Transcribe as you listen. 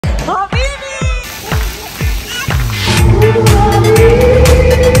Now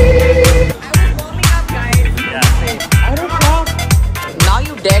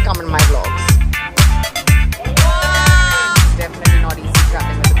you dare come in my vlogs. Definitely not easy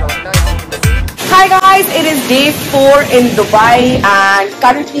traveling with the daughter. Hi guys, it is day 4 in Dubai and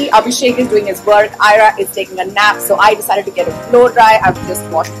currently Abhishek is doing his work. Ira is taking a nap, so I decided to get a blow dry. I've just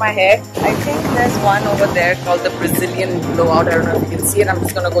washed my hair. I think there's one over there called the Brazilian blowout. I don't know if you can see it. I'm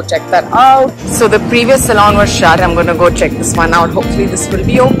just gonna go check that out. So the previous salon was shut. I'm gonna go check this one out. Hopefully this will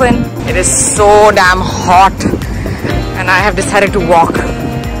be open. It is so damn hot and I have decided to walk.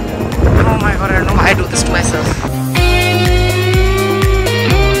 Oh my god, I don't know why I do this to myself.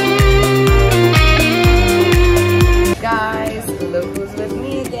 Guys, look who's with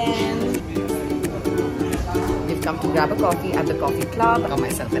me again. We've come to grab a coffee at the coffee club. Got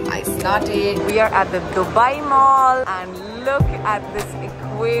myself an iced latte. We are at the Dubai Mall and look at this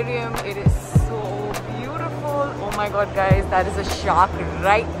aquarium. It is so beautiful. Oh my god guys, that is a shark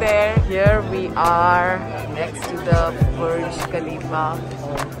right there. Here we are next to the Burj Khalifa.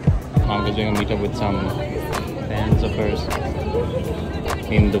 Mom is doing a meetup with some fans of hers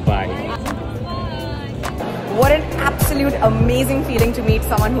in Dubai. What an absolute amazing feeling to meet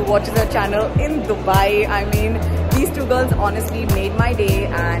someone who watches our channel in Dubai. I mean, these two girls honestly made my day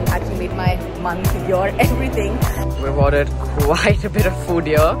and actually made my month, year, everything. We've ordered quite a bit of food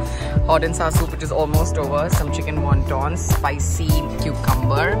here. Hot and sour soup, which is almost over. Some chicken wontons, spicy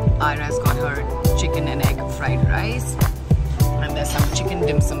cucumber. Ira's got her chicken and egg fried rice. And there's some chicken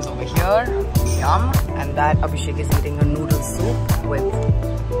dim sums over here. Yum. And that Abhishek is eating a noodle soup with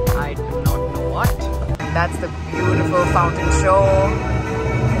I do not know what. And that's the beautiful fountain show.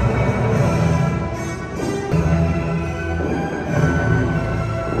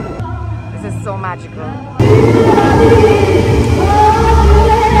 This is so magical.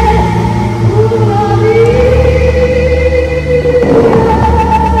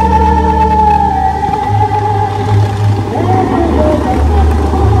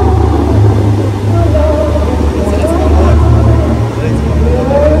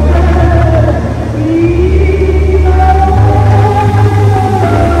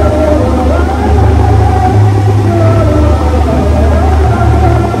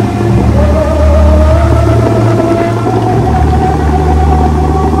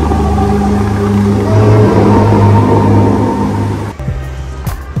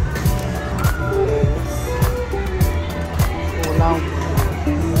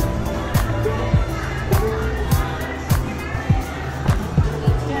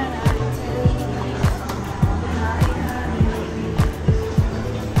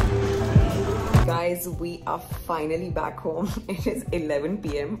 Guys, we are finally back home. It is 11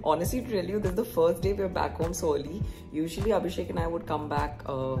 PM. Honestly, to tell you, this is the first day we're back home so early. Usually Abhishek and I would come back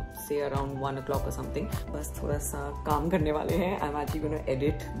say around 1 o'clock or something. Bas thoda sa kaam karne wale hain. I'm actually going to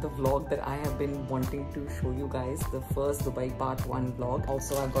edit the vlog that I have been wanting to show you guys, the first Dubai part 1 vlog.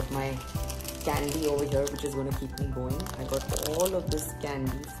 Also, I've got my candy over here, which is going to keep me going. I got all of this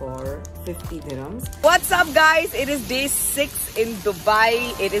candy for 50 dirhams. What's up guys? It is day 6 in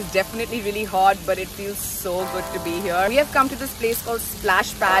Dubai. It is definitely really hot, but it feels so good to be here. We have come to this place called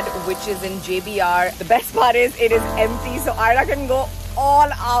Splash Pad, which is in JBR. The best part is it is empty, so Ira can go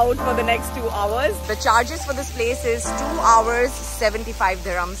all out for the next 2 hours. The charges for this place is 2 hours 75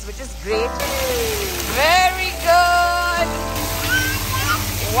 dirhams, which is great. Very good.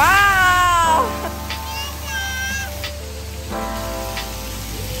 Wow.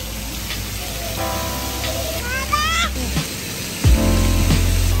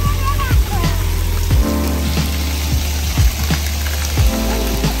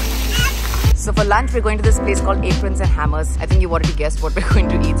 So for lunch, we're going to this place called Aprons and Hammers. I think you've already guessed what we're going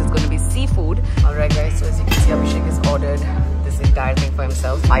to eat. It's going to be seafood. Alright guys, so as you can see, Abhishek has ordered this entire thing for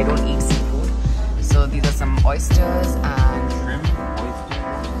himself. I don't eat seafood. So these are some oysters and shrimp,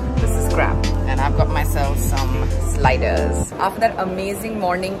 this is crab. And I've got myself some sliders. After that amazing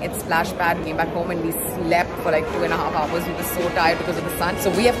morning at Splash Pad, we came back home and we slept for like 2.5 hours. We were so tired because of the sun. So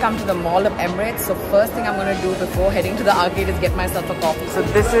we have come to the Mall of Emirates. So first thing I'm going to do before heading to the arcade is get myself a coffee. So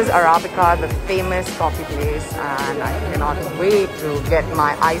this is Arabica, the famous coffee place. And I cannot wait to get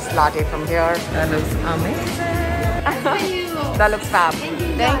my iced latte from here. That looks amazing. That looks fab.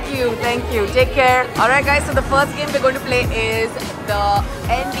 Thank you, thank you. Take care. Alright guys, so the first game we're going to play is the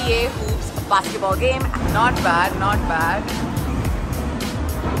NBA Hoops basketball game. Not bad, not bad.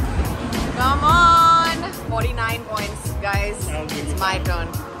 Come on. 49 points, guys. It's my turn.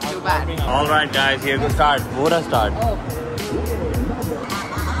 Too bad. Alright guys, here we start. Bora start. Oh.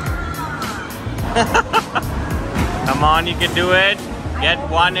 Come on, you can do it. Get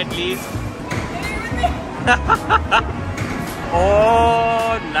one at least.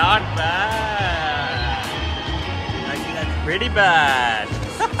 Oh, not bad. Actually, that's pretty bad.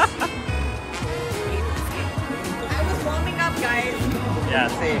 I was warming up, guys. Yeah,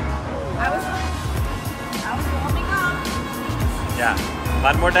 same. I was warming up. Yeah.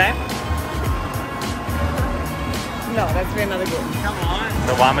 One more time. No, let's play another game. Come on.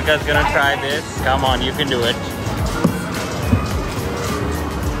 So Vamika's gonna try this. Come on, you can do it.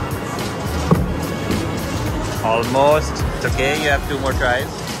 Almost. It's okay, you have 2 more tries.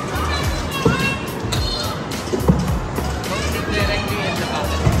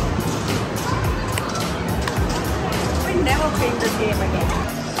 We're never playing this game again.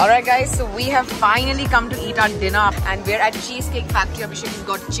 Alright guys, so we have finally come to eat our dinner and we're at Cheesecake Factory. Abhishek has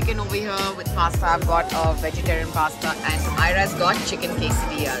got chicken over here with pasta. I've got a vegetarian pasta and Ira's got chicken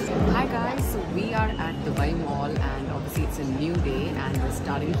quesadillas. Hi guys, so we are at Dubai Mall and obviously it's a new day and we're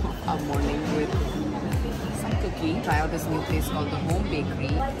starting off our morning with some cookie. Try out this new place called the Home Bakery.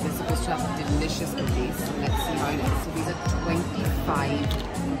 They're supposed to have delicious cookies. So let's see how it is. So these are 25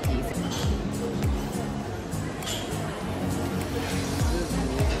 cookies.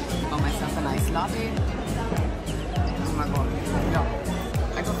 Myself a nice latte. Oh my god. No.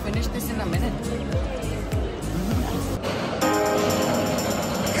 I could finish this in a minute.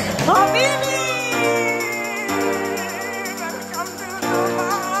 Oh baby! Welcome to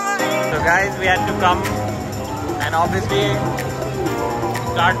Dubai! So guys, we had to come and obviously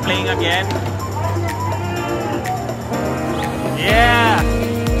start playing again. Yeah!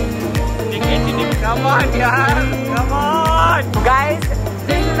 Come on, yaar! Come on! Guys,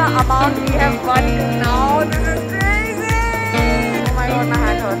 this is the amount we have won now. This is crazy! Oh my god, my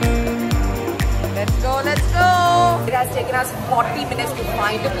hand hurts. Let's go, let's go! It has taken us 40 minutes to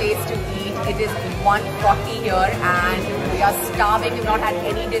find a place to eat. It is 1:40 here and we are starving. We've not had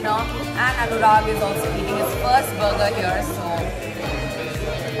any dinner. And Anurag is also eating his first burger here. So,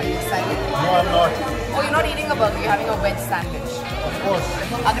 are you excited? No, I'm not. Oh, you're not eating a burger. You're having a veg sandwich. Of course.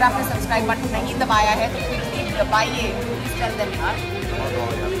 अगर आपने subscribe button नहीं दबाया है तो quickly दबाइए. Please tell them यार.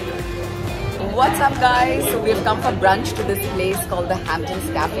 What's up guys? So we've come for brunch to this place called the Hamptons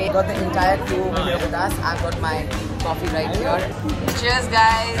Cafe. Got the entire crew over here with us. I've got my coffee right here. Cheers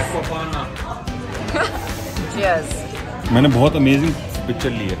guys. Cheers. मैंने बहुत amazing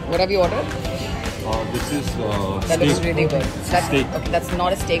picture ली है. What have you ordered? This is That looks really good. That's, Steak. Okay, that's not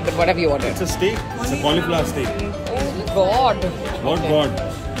a steak, but what have you ordered? It's a steak. It's a cauliflower steak. Oh God. What Okay. God?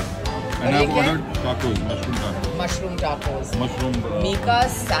 And I've Okay. ordered tacos, mushroom tacos. Mushroom tacos. Mushroom.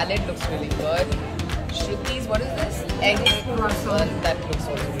 Mika's salad looks really good. Shruti's, what is this? Egg croissant. That looks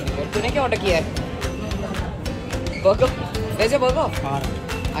also really good. तूने क्या order किया है? Burger. Where's your burger?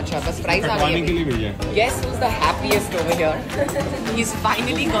 अच्छा, बस fries आ कटवाने गई के लिए है. भेजा है. Guess who's the happiest over here? He's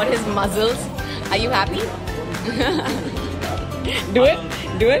finally got his muzzles. Are you happy? Do it.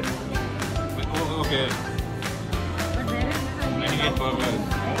 Do it. Oh, okay. When you get burgers.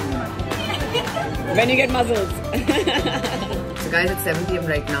 When you get muzzles. So guys, it's 7 PM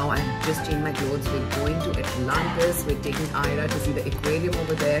right now. I just changed my clothes. We're going to Atlantis. We're taking Ira to see the aquarium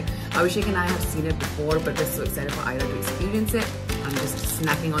over there. Abhishek and I have seen it before, but we're so excited for Ira to experience it. I'm just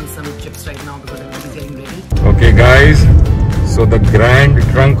snacking on some chips right now because everybody's getting ready. Okay guys, so the Grand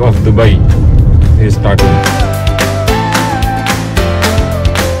Trunk of Dubai is starting.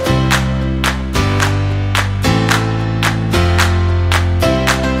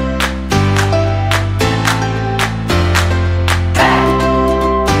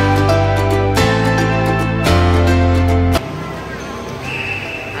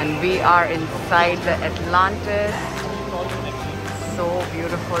 And we are inside the Atlantis. So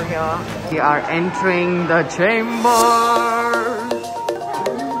beautiful here. We are entering the chambers.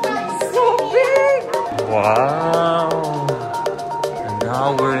 So big. Wow! And now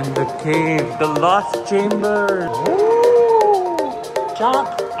we're in the cave, the lost chamber. Shark!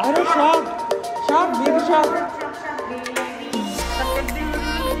 Ira, shark! Shark, baby shark!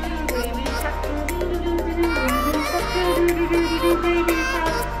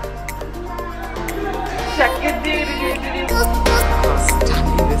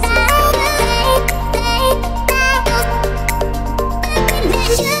 Stunning this is.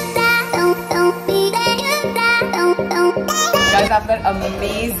 Guys, after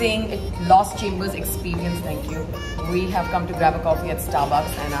amazing Lost Chambers experience, thank you. We have come to grab a coffee at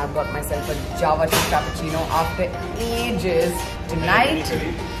Starbucks and I've got myself a Java tea cappuccino after ages. Tonight,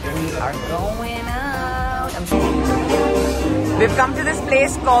 we are going out. We've come to this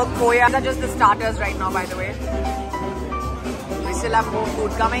place called Koya. These are just the starters right now, by the way. We still have more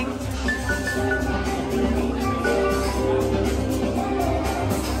food coming.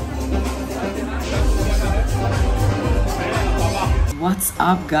 What's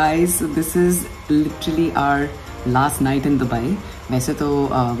up guys? So this is literally our last night in Dubai. वैसे तो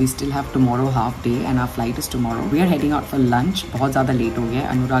we still have tomorrow half day and our flight is tomorrow. We are heading out for lunch. बहुत ज़्यादा late हो गया.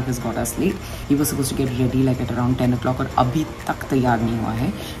 Anurag has got us late. He was supposed to get ready like at around 10 o'clock और अभी तक तैयार नहीं हुआ है.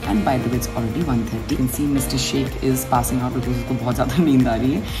 And by the way, it's already 1:30. You can see Mr. Sheikh is passing out because उसको बहुत ज़्यादा नींद आ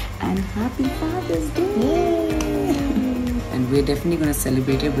रही है. And happy Father's Day! And we're definitely going to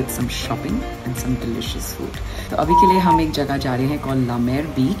celebrate it with some shopping and some delicious food. तो अभी के लिए हम एक जगह जा रहे हैं called La Mer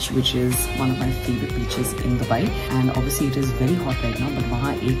Beach, which is one of my favorite beaches in Dubai. And obviously it is very hot right now, but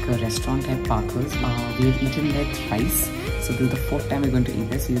वहाँ एक restaurant है Parkers. We have eaten there thrice. So this is the 4th time we're going to eat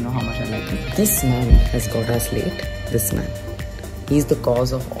there, so you know how much I like it. This man has got us late. This man. He's the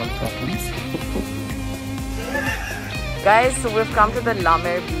cause of all problems. Guys, so we've come to the La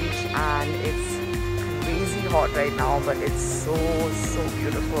Mer Beach and it's hot right now, but it's so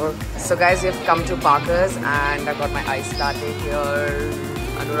beautiful. So guys, we've come to Parkers and I got my iced latte here.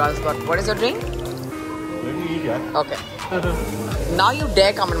 Anurag's got, what is your drink? Let me eat, yeah. Okay. Now you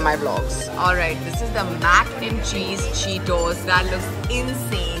dare come in my vlogs. Alright, this is the mac and cheese Cheetos. That looks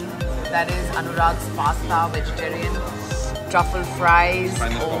insane. That is Anurag's pasta, vegetarian. Truffle fries.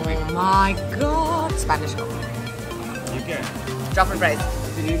 Spanish coffee. My god. Spanish coffee. Okay. Truffle fries.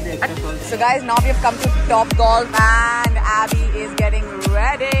 So guys, now we have come to Top Golf and Abby is getting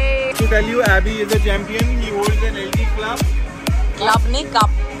ready. To tell you, Abby is a champion. He holds an LG club. Club nahi cup.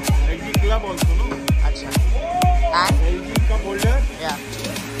 LG club also, no? Achha. And? LG cup holder. Yeah.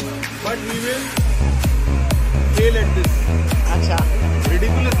 But he will fail at this. Achha.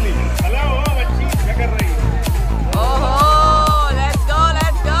 Ridiculously. Hello, bachchi, kya kar rahi hai? Oh, let's go,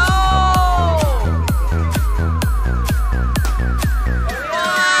 let's go.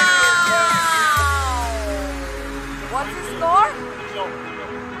 What's the score?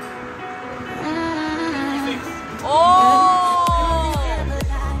 Oh!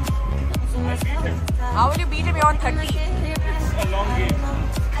 How will you beat him? You're on 30. A long game.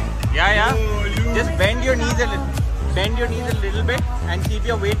 Yeah. Oh, Just bend your knees a little bit and keep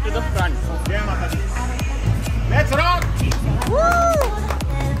your weight to the front. Yeah, Mataji. Let's rock! Woo!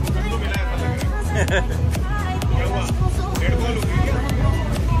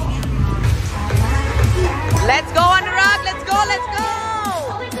 Let's go, Anurag! Let's go, let's go!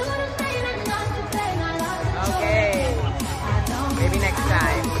 Okay. Maybe next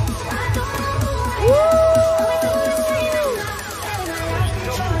time. Woo!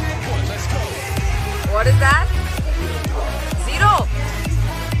 What is that? 0.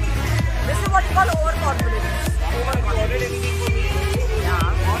 This is what you call overconfidence. Yeah.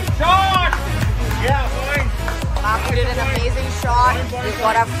 Shot! Yeah, fine. Marco did an amazing shot. We've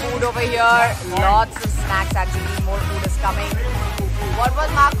got our food over here. Lots of snacks actually. More food is coming. What was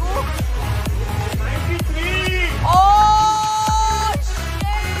Marco? 93! Oh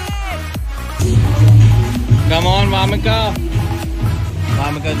shit! Come on, Mamika.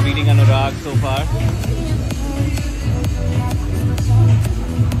 Mamika is beating Anurag so far.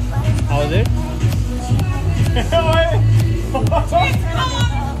 How is it?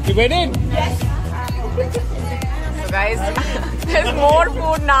 You went in? So guys, there's more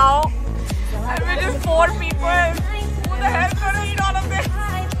food now. And we're just 4 people. Who the hell's gonna eat all of this?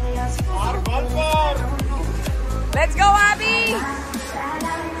 Let's go, Abby!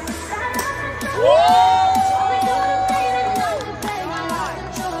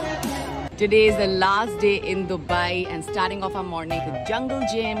 Today is the last day in Dubai and starting off our morning with Jungle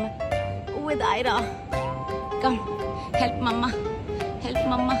Gym with Ira. Come, help mama, help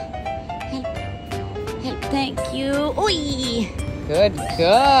mama, help, thank you. Oi! Good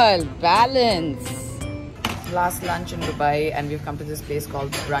girl, balance. Last lunch in Dubai and we've come to this place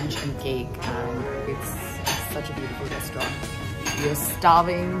called Brunch and Cake and it's such a beautiful restaurant. We are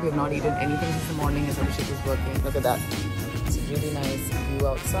starving, we have not eaten anything since the morning as Abhishek was working. Look at that. It's a really nice view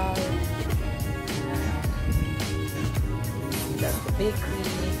outside. That's the bakery.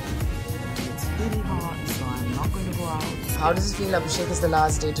 It's really hot, so I'm not going to go out. How does it feel, Abhishek? It's the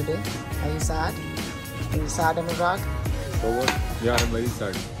last day today. Are you sad? Are you sad, Anurag? For what? Yeah, I'm very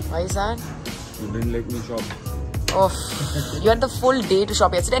sad. Why are you sad? You didn't let me shop. Oh, you had the full day to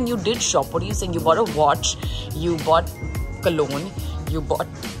shop yesterday and you did shop. What are you saying? You bought a watch, you bought cologne, you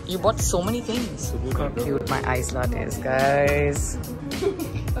bought so many things. Look how cute my iced latte is, guys.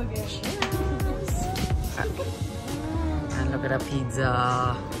 And look at our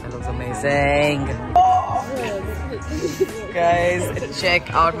pizza. That looks amazing. Guys,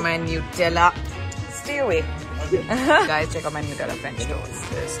 check out my Nutella. Stay away. Guys, check out my Nutella French toast.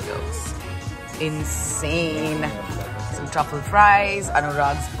 This looks insane. Some truffle fries,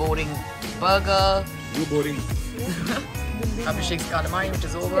 Anurag's boring burger. You boring. Abhishek's calamari, which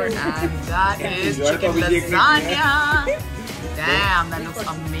is over, and that is chicken lasagna. Damn, that looks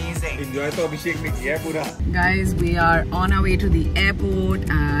amazing. Enjoy to Abhishek ne kiya pura. Guys, we are on our way to the airport,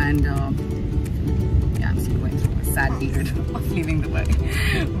 and yeah, I'm still going through a sad period of leaving Dubai.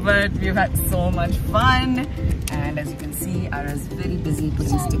 But we've had so much fun, and as you can see, Ara's very busy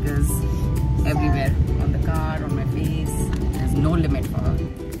putting stickers everywhere on the car, on my face. There's no limit for her.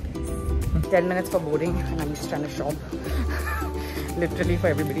 10 minutes for boarding, and I'm just trying to shop. Literally for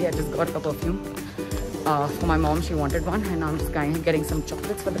everybody. I just got a perfume. For my mom, she wanted one, and I'm just getting some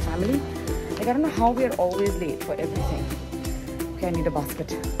chocolates for the family. Like, I don't know how we are always late for everything. Okay, I need a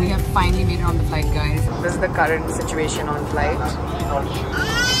basket. We have finally made it on the flight, guys. This is the current situation on flight.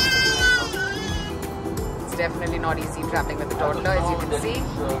 It's definitely not easy traveling with a toddler, as you can see.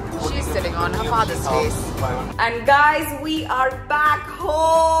 She's sitting on her father's face. And guys, we are back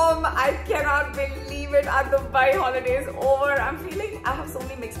home. I cannot believe it. Our Dubai holiday is over. I have so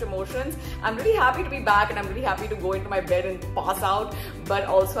many mixed emotions. I'm really happy to be back, and I'm really happy to go into my bed and pass out. But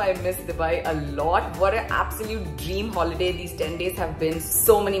also I miss Dubai a lot. What an absolute dream holiday these 10 days have been.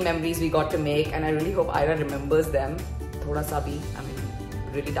 So many memories we got to make, and I really hope Ira remembers them. Thoda sa bhi, I mean,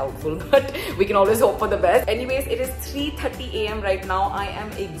 really doubtful, but we can always hope for the best. Anyways, it is 3:30 AM right now. I am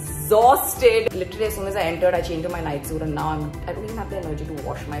exhausted. Literally, as soon as I entered, I changed to my night suit, and now I don't even have the energy to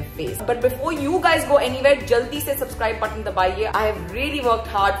wash my face. But before you guys go anywhere, jaldi se subscribe button dabaiye. I have really worked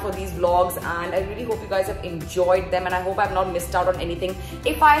hard for these vlogs, and I really hope you guys have enjoyed them, and I hope I have not missed out on anything.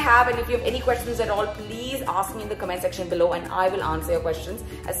 If I have, and if you have any questions at all, please ask me in the comment section below, and I will answer your questions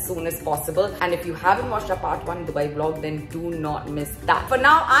as soon as possible. And if you haven't watched our part 1 Dubai vlog, then do not miss that. For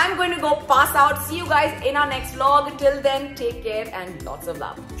now, I'm going to go pass out. See you guys in our next vlog. Till then, take care and lots of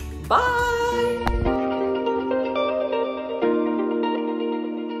love. Bye.